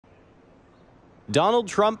Donald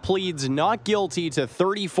Trump pleads not guilty to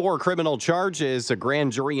 34 criminal charges. A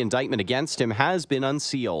grand jury indictment against him has been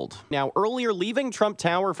unsealed. Now, earlier, leaving Trump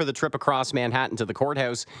Tower for the trip across Manhattan to the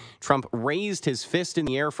courthouse, Trump raised his fist in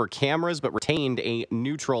the air for cameras but retained a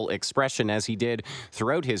neutral expression as he did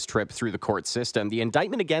throughout his trip through the court system. The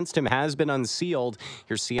indictment against him has been unsealed.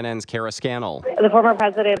 Here's CNN's Kara Scannell. The former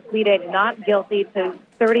president pleaded not guilty to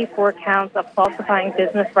 34 counts of falsifying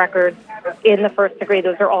business records in the first degree.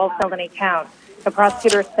 Those are all felony counts. The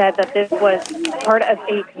prosecutor said that this was part of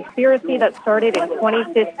a conspiracy that started in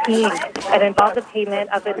 2015 and involved the payment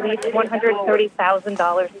of at least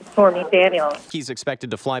 $130,000 to Stormy Daniels. He's expected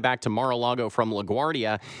to fly back to Mar-a-Lago from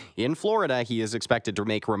LaGuardia. In Florida, he is expected to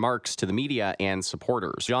make remarks to the media and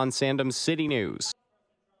supporters. John Sandham, City News.